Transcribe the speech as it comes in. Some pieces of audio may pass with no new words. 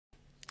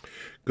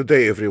Good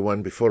day,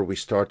 everyone. Before we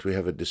start, we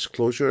have a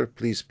disclosure.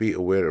 Please be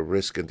aware of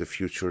risk in the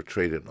future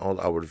trading. All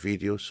our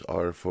videos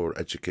are for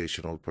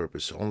educational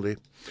purpose only.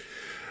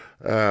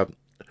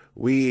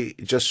 We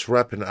just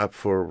wrapping up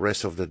for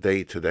rest of the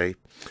day today,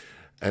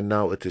 and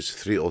now it is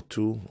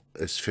 3:02.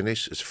 It's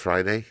finished. It's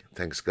Friday.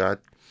 Thanks God.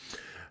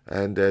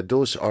 And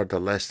those are the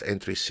last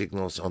entry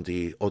signals on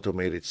the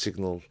automated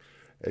signal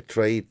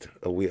trade.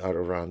 We are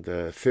around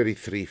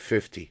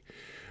 33.50.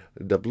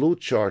 The blue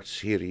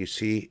charts here, you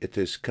see, it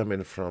is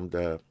coming from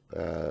the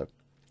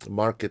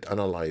market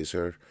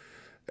analyzer.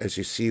 As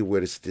you see,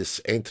 where is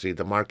this entry?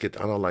 The market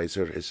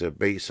analyzer is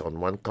based on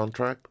one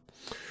contract,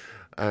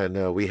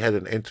 and we had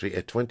an entry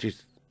at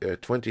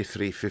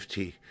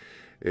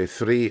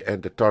 23.53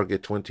 and the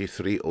target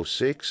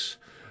 23.06,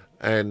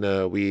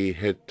 and we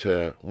hit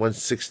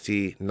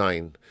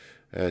 169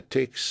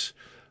 ticks,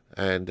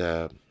 and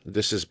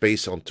this is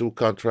based on two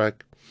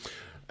contract.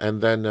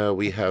 And then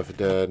we have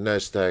the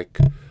Nasdaq.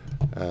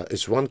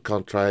 Is one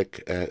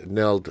contract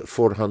nailed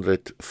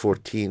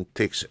 414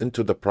 ticks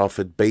into the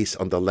profit based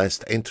on the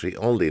last entry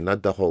only,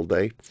 not the whole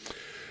day.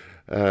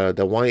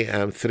 The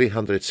YM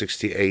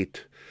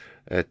 368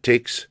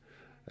 ticks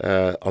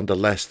on the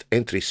last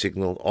entry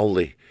signal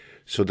only.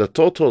 So the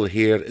total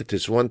here, it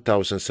is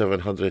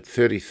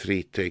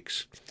 1,733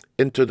 ticks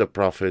into the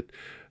profit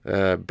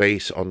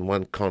based on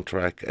one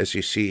contract. As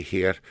you see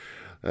here,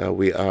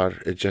 we are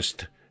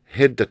just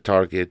hit the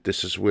target.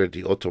 This is where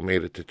the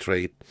automated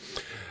trade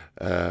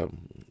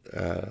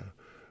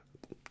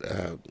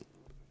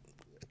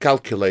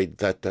calculate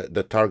that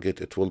the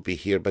target, it will be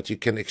here, but you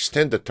can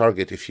extend the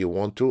target if you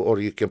want to, or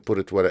you can put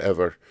it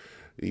wherever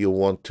you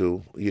want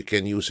to. You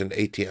can use an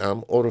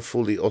ATM or a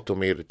fully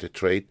automated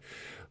trade,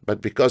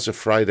 but because of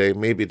Friday,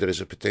 maybe there is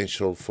a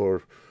potential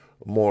for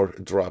more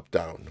drop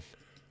down.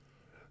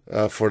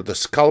 For the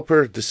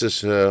scalper, this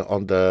is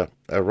on the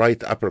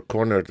right upper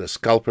corner, the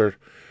scalper.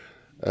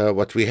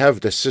 What we have,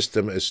 the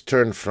system is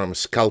turned from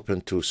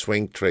scalping to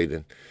swing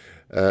trading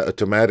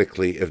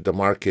automatically if the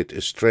market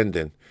is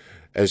trending.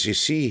 As you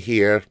see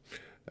here,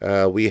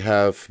 we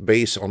have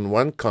based on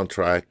one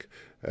contract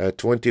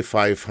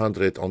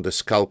 2,500 on the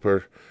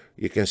scalper.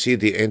 You can see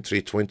the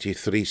entry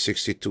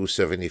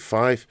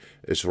 23.6275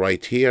 is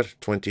right here,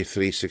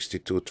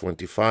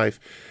 23.6225,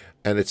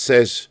 and it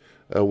says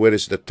where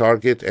is the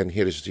target, and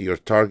here is your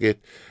target.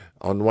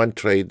 On one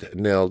trade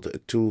nailed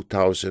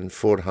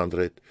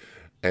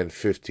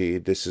 2,450.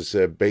 This is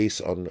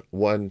based on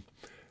one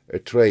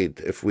trade.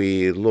 If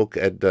we look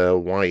at the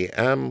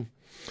YM,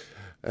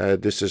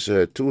 this is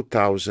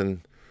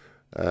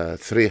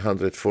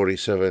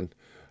 2,347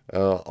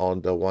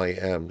 on the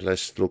YM.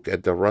 Let's look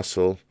at the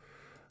Russell.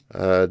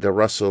 The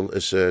Russell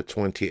is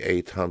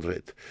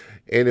 2,800.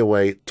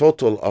 Anyway,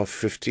 total of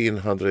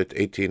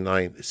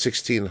 1,589,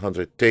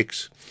 1,600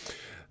 ticks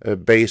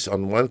based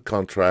on one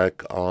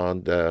contract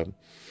on the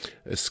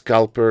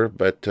scalper,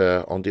 but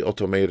on the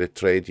automated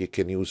trade, you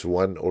can use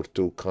one or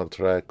two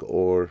contract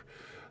or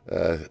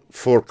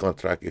four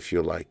contract if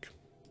you like.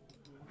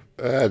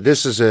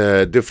 This is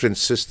a different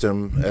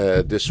system.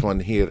 This one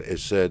here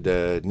is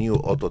the new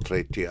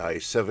Autotrade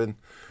TI7,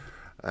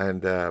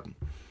 and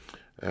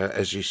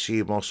as you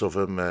see, most of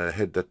them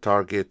hit the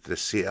target, the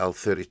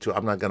CL32.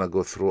 I'm not going to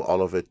go through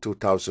all of it,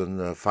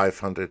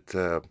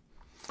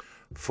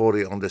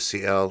 2,540 on the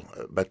CL,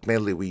 but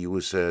mainly we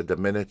use the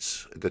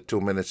minutes, the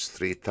 2 minutes,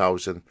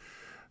 3,000,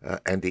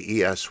 and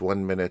the ES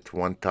 1 minute,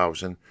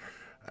 1,000.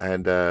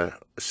 And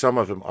some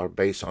of them are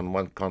based on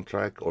one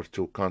contract or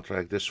two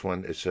contract. This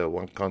one is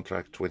one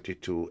contract,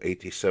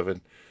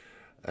 22.87.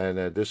 And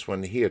this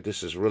one here,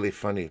 this is really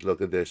funny. Look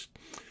at this.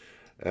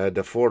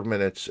 The 4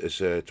 minutes is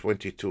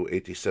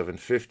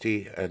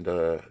 22.8750, and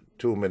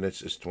 2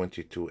 minutes is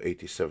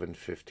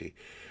 22.8750.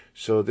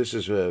 So this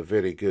is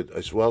very good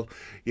as well.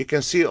 You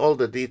can see all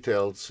the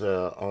details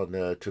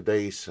on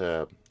today's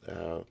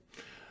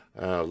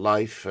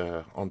live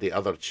on the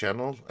other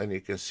channel, and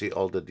you can see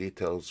all the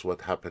details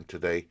what happened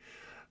today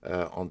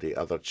on the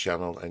other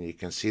channel, and you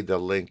can see the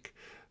link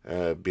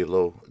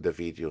below the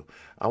video.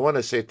 I want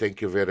to say thank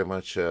you very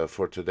much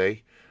for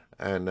today,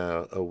 and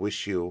I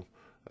wish you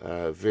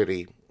a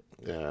very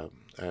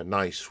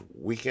nice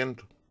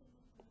weekend,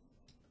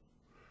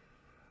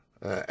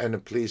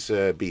 and please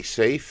be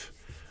safe,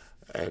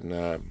 and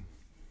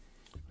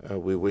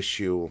we wish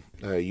you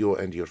you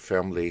and your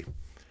family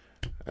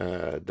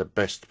the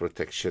best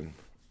protection,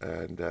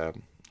 and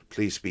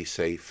please be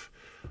safe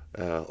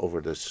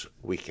over this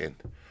weekend.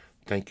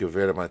 Thank you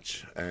very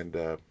much, and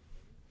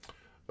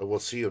we'll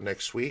see you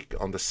next week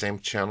on the same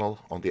channel,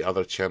 on the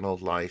other channel,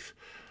 live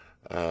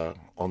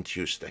on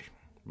Tuesday.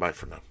 Bye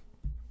for now.